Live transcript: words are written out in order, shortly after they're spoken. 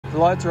The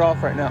lights are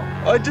off right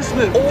now. Oh, it just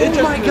moved.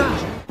 Oh my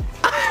gosh.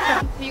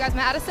 You guys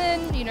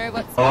Madison, you know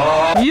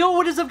what's Yo,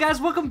 what is up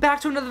guys? Welcome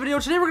back to another video.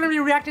 Today we're gonna be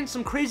reacting to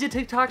some crazy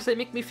TikToks that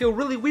make me feel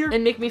really weird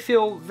and make me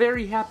feel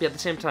very happy at the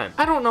same time.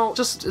 I don't know,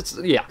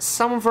 yeah,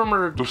 some of them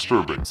are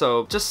disturbing.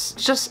 So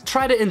just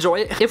try to enjoy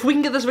it. If we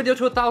can get this video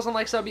to 1,000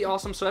 likes, that'd be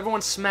awesome. So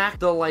everyone smack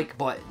the like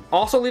button.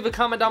 Also leave a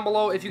comment down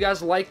below if you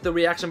guys like the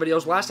reaction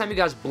videos. Last time you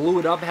guys blew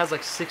it up, it has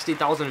like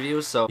 60,000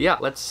 views. So yeah,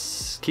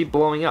 let's keep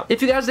blowing up.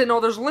 If you guys didn't know,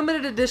 there's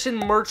limited edition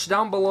merch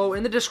down below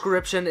in the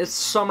description. It's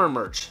summer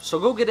merch. So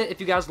go get it if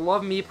you guys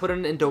love me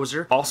putting it in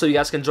Dozer. Also, you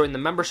guys can join the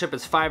membership.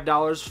 It's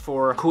 $5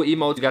 for cool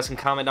emotes. You guys can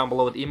comment down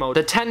below with emotes.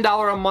 The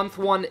 $10 a month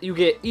one, you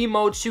get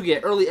emotes, you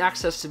get early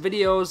access to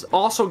videos,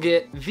 also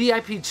get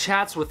VIP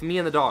chats with me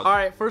and the dog. All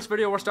right, first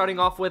video we're starting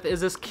off with is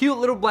this cute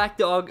little black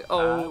dog.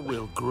 Oh, I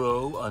will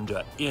grow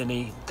under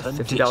any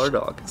conditions. $50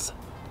 dog.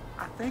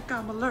 I think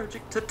I'm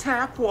allergic to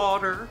tap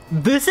water.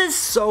 This is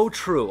so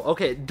true.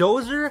 Okay,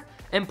 Dozer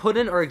and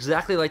Puddin are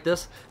exactly like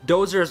this.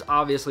 Dozer is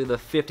obviously the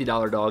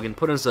 $50 dog, and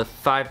Puddin's the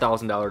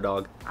 $5,000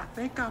 dog. I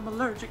think I'm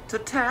allergic to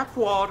tap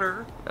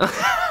water.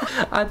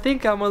 I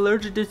think I'm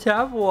allergic to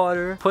tap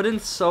water.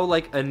 Puddin's so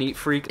like a neat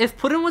freak. If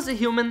Puddin was a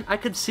human, I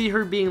could see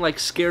her being like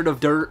scared of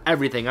dirt,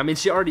 everything. I mean,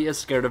 she already is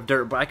scared of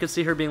dirt, but I could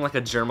see her being like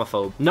a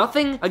germaphobe.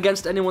 Nothing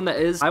against anyone that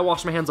is. I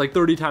wash my hands like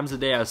 30 times a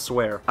day, I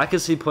swear. I could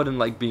see Puddin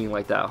like being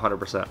like that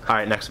 100%. All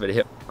right, next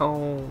video.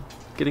 Oh,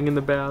 getting in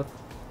the bath.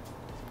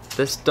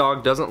 This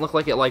dog doesn't look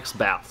like it likes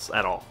baths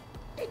at all.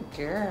 Good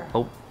girl.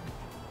 Oh.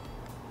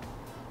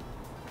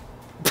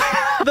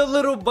 The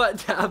little butt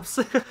taps.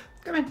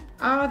 Come on,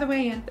 all the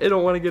way in. It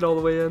don't want to get all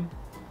the way in.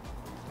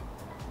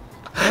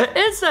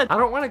 It said, I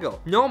don't want to go.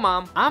 No,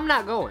 Mom, I'm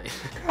not going.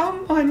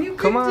 Come on, you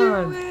can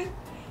do it.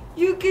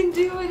 You can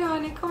do it,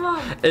 honey, come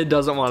on. It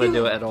doesn't want to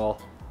do it at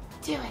all.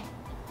 Do it.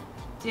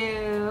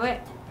 Do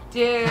it. Do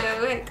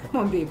it. Come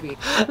on, baby.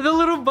 The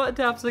little butt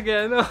taps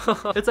again.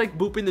 It's like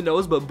booping the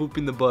nose, but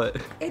booping the butt.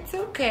 It's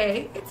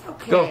okay. It's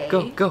okay. Go,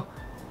 go, go.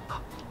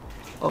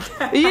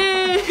 Oh.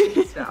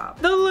 Yay! Stop.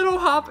 The little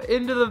hop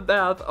into the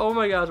bath. Oh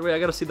my gosh, wait, I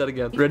gotta see that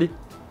again. Ready?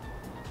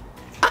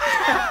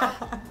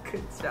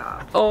 Good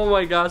job. Oh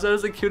my gosh, that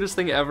is the cutest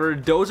thing ever.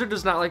 Dozer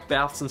does not like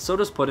baths, and so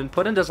does Puddin.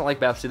 Puddin doesn't like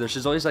baths either.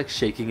 She's always like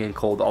shaking and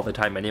cold all the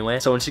time anyway.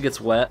 So when she gets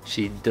wet,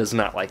 she does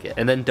not like it.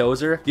 And then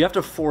Dozer, you have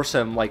to force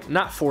him, like,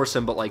 not force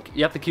him, but like,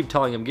 you have to keep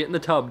telling him, get in the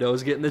tub,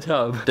 Doze, get in the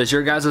tub. Does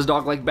your guys'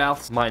 dog like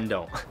baths? Mine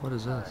don't. What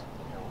is this?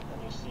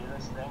 Can you see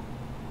this thing?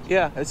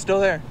 Yeah, it's still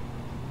there.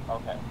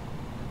 Okay.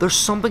 There's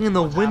something in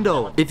the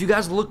window. If you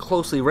guys look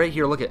closely, right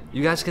here, look it.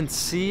 You guys can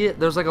see it.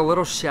 There's like a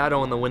little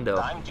shadow in the window.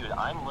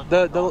 I'm looking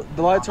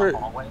The lights are.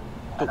 Hallway,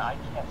 and I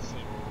can't see,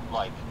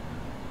 like,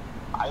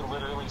 I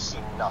literally see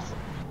nothing.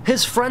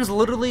 His friend's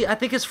literally, I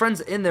think his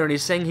friend's in there and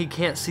he's saying he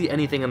can't see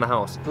anything in the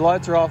house. The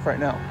lights are off right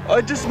now. Oh,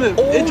 it just moved.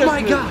 Oh it just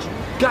my moved. gosh.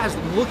 Guys,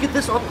 look at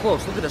this up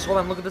close. Look at this. Hold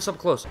on, look at this up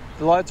close.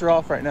 The lights are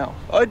off right now.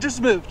 Oh, it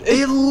just moved.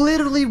 It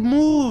literally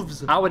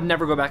moves. I would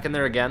never go back in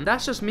there again.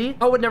 That's just me.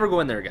 I would never go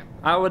in there again.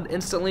 I would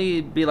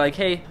instantly be like,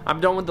 hey, I'm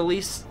done with the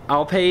lease.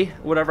 I'll pay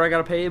whatever I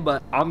gotta pay,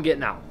 but I'm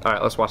getting out. All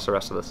right, let's watch the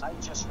rest of this. I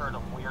just heard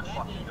a weird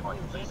fucking noise.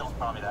 Please don't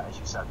tell me that as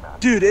you said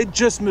that. Dude, it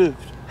just moved.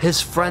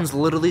 His friend's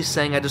literally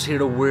saying, I just heard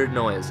a weird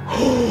noise.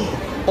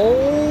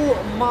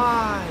 Oh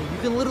my, you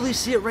can literally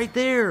see it right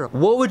there.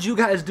 What would you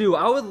guys do?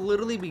 I would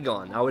literally be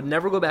gone. I would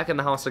never go back in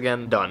the house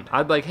again. Done.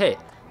 I'd be like, hey,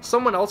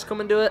 someone else come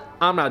and do it.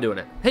 I'm not doing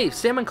it. Hey,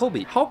 Sam and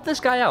Colby, help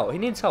this guy out. He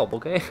needs help,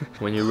 okay?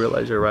 When you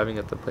realize you're arriving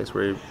at the place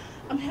where you...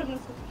 I'm having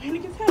a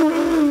panic attack.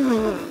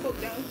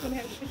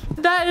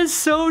 That is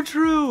so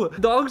true.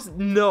 Dogs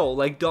know,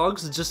 like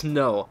dogs just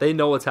know. They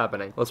know what's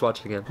happening. Let's watch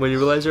it again. When you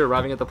realize you're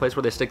arriving at the place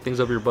where they stick things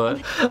up your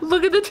butt.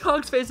 Look at the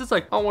dog's face. It's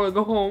like, I want to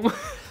go home.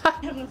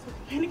 I'm having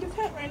a panic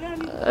attack right now.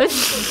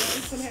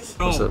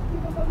 Oh,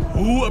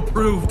 who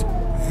approved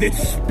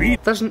this speed?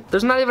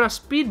 There's not even a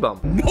speed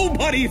bump.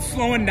 Nobody's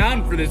slowing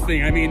down for this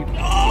thing. I mean,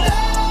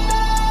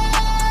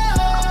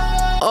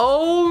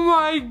 Oh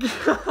my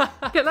god.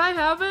 Can I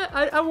have it?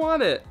 I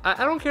want it.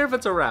 I don't care if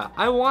it's a rat.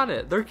 I want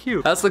it. They're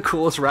cute. That's the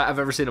coolest rat I've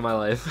ever seen in my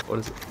life. What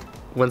is it?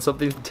 When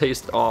something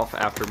tastes off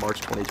after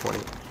March 2020.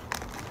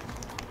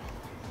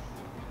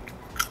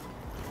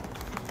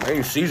 I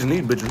ain't season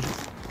these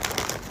bitches.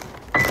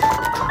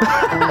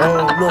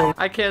 Oh no.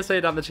 I can't say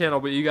it on the channel,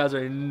 but you guys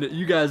know.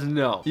 You guys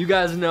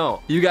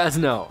know. You guys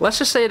know. Let's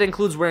just say it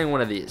includes wearing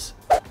one of these.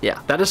 Yeah,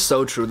 that is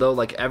so true though.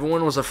 Like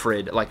everyone was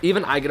afraid. Like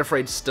even I get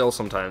afraid still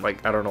sometimes.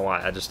 Like I don't know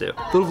why, I just do.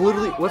 But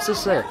literally, what's this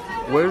say?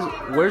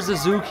 Where's the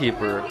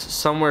zookeeper?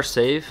 Somewhere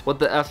safe? What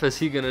the F is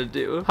he gonna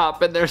do?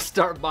 Hop in there,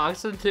 start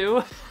boxing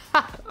too?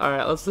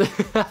 Alright, let's see.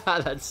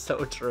 That's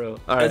so true.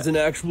 All right. As an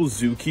actual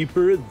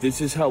zookeeper, this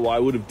is how I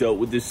would have dealt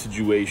with this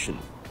situation.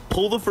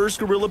 Pull the first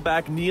gorilla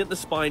back, knee at the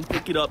spine,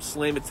 pick it up,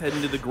 slam its head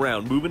into the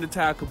ground. Move into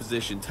tackle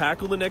position.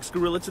 Tackle the next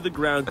gorilla to the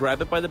ground, grab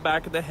it by the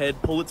back of the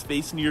head, pull its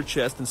face into your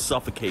chest, and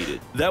suffocate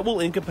it. That will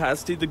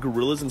incapacitate the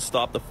gorillas and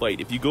stop the fight.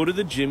 If you go to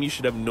the gym, you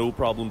should have no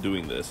problem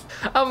doing this.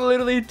 I'm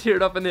literally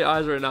teared up in the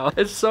eyes right now.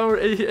 It's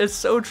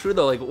so true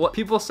though. Like, what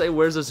people say,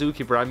 where's a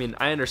zookeeper? I mean,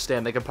 I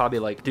understand they could probably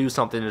like do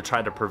something to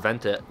try to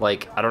prevent it.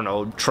 Like, I don't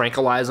know,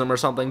 tranquilize them or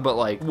something, but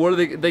like, what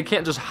are they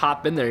can't just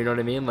hop in there, you know what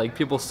I mean? Like,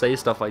 people say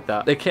stuff like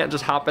that. They can't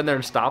just hop in there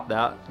and stop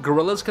that.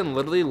 Gorillas can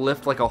literally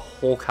lift like a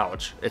whole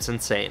couch. It's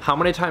insane. How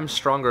many times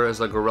stronger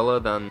is a gorilla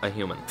than a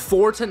human?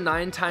 4 to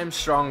 9 times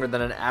stronger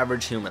than an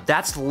average human.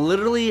 That's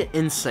literally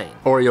insane.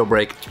 Oreo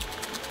break.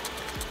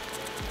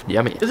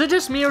 Yummy. Is it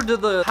just me, or do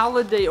the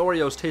holiday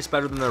Oreos taste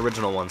better than the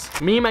original ones?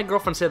 Me and my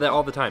girlfriend say that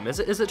all the time. Is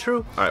it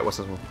true? All right, what's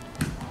this one?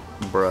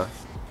 Bruh.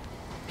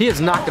 He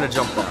is not gonna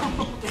jump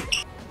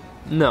that.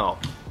 No.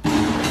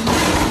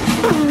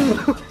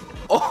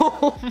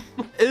 Oh,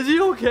 is he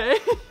okay?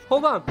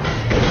 Hold on.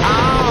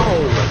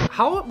 Ow.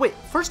 How, wait,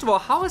 first of all,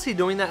 how is he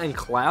doing that in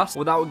class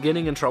without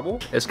getting in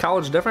trouble? Is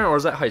college different, or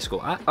is that high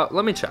school?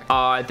 Let me check.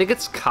 I think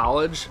it's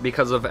college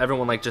because of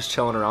everyone like just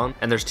chilling around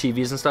and there's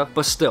TVs and stuff,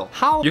 but still,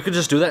 how? You could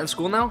just do that in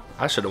school now?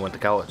 I should have went to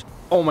college.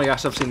 Oh my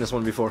gosh, I've seen this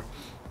one before.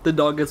 The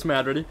dog gets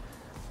mad, ready?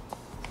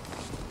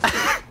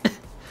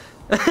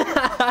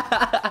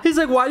 He's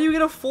like, why do you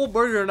get a full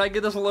burger and I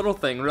get this little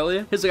thing,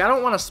 really? He's like, I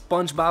don't want a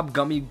SpongeBob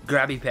gummy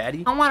grabby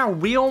patty. I want a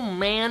real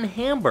man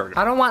hamburger.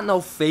 I don't want no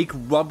fake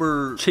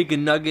rubber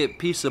chicken nugget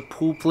piece of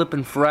poop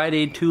flipping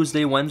Friday,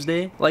 Tuesday,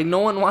 Wednesday. Like, no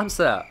one wants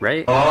that,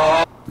 right?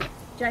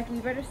 Jackie,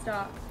 you better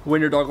stop. When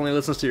your dog only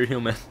listens to your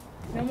human.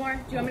 No more.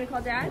 Do you want me to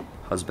call Dad?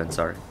 Husband,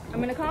 sorry. I'm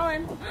gonna call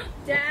him.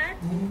 Dad?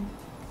 You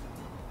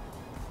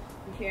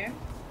here?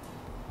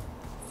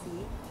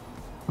 See?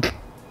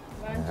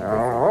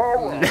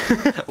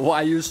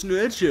 Why you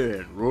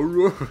snitching?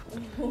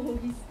 Oh,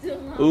 he's still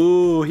not.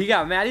 Ooh, he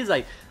got mad. He's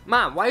like,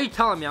 Mom, why are you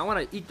telling me I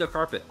want to eat the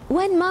carpet?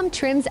 When Mom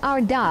trims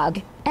our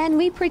dog, and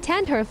we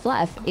pretend her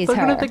fluff is They're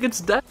her. gonna think it's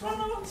dead.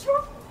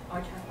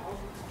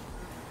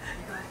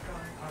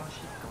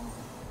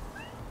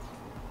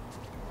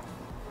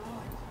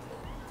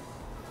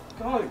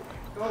 Go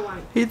away.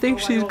 He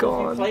thinks she's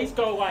gone. Please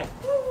go away.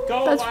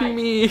 Go That's away.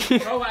 me.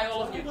 Go away,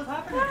 all of you.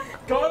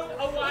 Go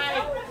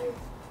away.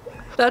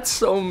 That's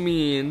so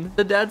mean.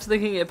 The dad's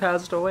thinking it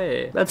passed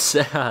away. That's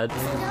sad.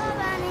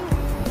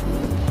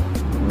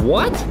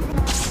 What?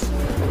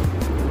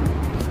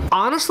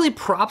 Honestly,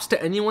 props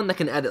to anyone that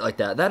can edit like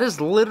that. That is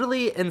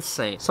literally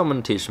insane.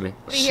 Someone teach me.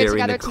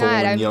 Sherry, Nicole,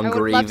 and Young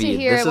Gravy.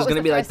 This is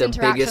gonna be like the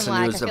biggest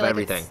news of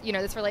everything. You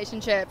know, this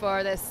relationship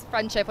or this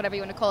friendship, whatever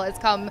you want to call it,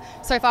 has come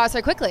so far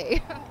so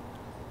quickly.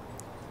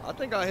 I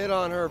think I hit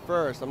on her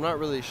first. I'm not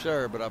really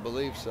sure, but I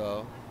believe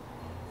so.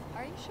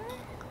 Are you sure?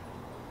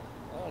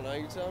 I don't know,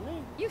 you tell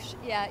me.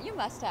 Yeah, you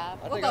must have.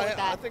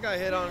 I think I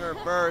hit on her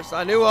first.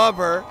 I knew of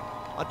her.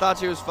 I thought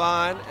she was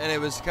fine, and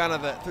it was kind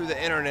of through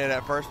the internet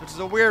at first, which is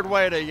a weird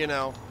way to, you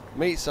know,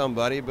 meet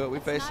somebody, but we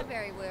FaceTimed. It's not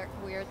very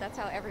weird. That's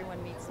how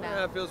everyone meets now.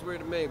 Yeah, it feels weird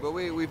to me, but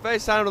we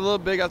FaceTimed a little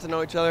bit, got to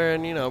know each other,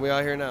 and, you know, we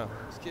out here now.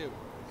 It's cute.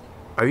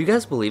 Are you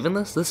guys believing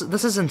this? This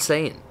is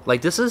insane.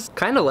 Like, this is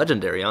kind of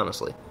legendary,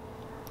 honestly.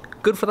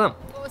 Good for them.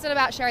 What was it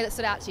about Sherry that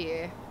stood out to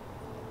you?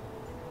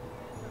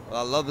 Well,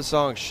 I love the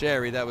song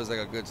Sherry. That was like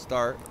a good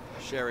start.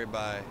 Sherry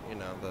by, you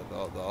know,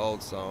 the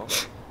old song.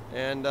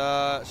 And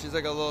she's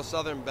like a little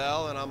Southern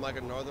belle, and I'm like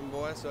a Northern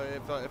boy, so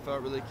it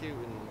felt really cute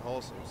and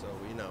wholesome. So,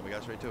 you know, we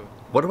got straight to it.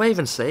 What do I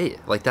even say?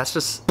 Like, that's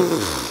just... And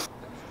what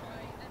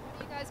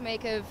do you guys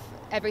make of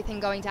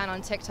everything going down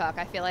on TikTok?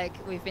 I feel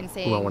like we've been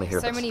seeing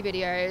so many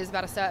videos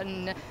about a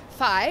certain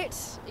fight.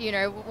 You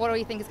know, what do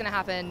you think is going to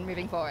happen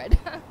moving forward?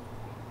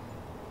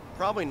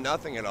 Probably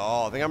nothing at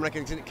all. I think I'm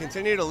going to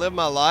continue to live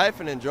my life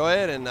and enjoy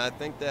it, and I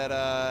think that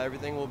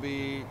everything will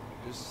be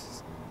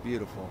just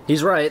beautiful.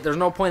 He's right. There's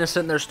no point in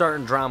sitting there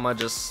starting drama.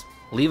 Just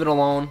leave it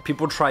alone.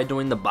 People try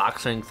doing the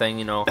boxing thing,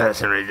 you know. That's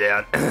Henry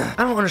Dad. I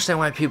don't understand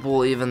why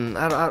people even...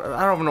 I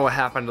don't even know what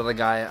happened to the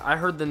guy. I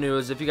heard the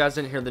news. If you guys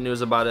didn't hear the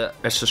news about it,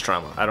 it's just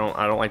drama. I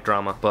don't like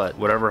drama, but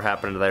whatever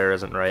happened there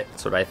isn't right.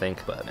 That's what I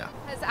think, but yeah.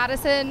 Has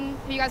Addison...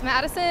 Have you guys met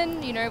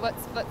Addison? You know,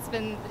 what's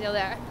been the deal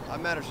there? I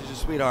met her. She's a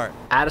sweetheart.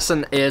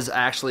 Addison is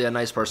actually a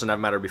nice person. I've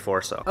met her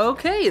before, so.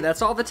 Okay,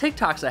 that's all the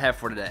TikToks I have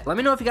for today. Let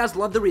me know if you guys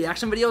love the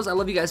reaction videos. I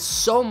love you guys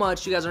so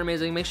much. You guys are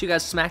amazing. Make sure you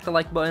guys smack the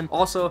like button.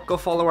 Also, go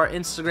follow our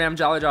Instagram,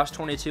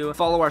 JollyJosh22.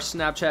 Follow our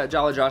Snapchat,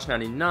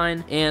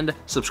 JollyJosh99. And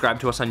subscribe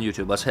to us on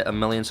YouTube. Let's hit 1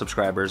 million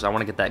subscribers. I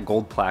want to get that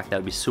gold plaque. That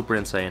would be super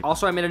insane.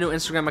 Also, I made a new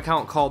Instagram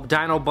account called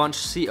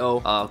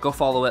DinoBunchCO. Go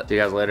follow it. See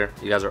you guys later.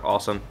 You guys are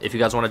awesome. If you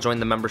guys want to join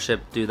the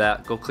membership, do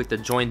that. Go click the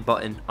join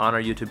button on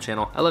our YouTube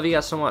channel. I love you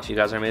guys so much. You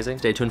guys are amazing.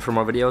 Stay tuned for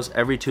more videos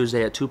every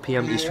Tuesday at 2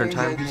 p.m. Eastern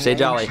time. Stay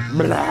jolly.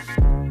 Blah.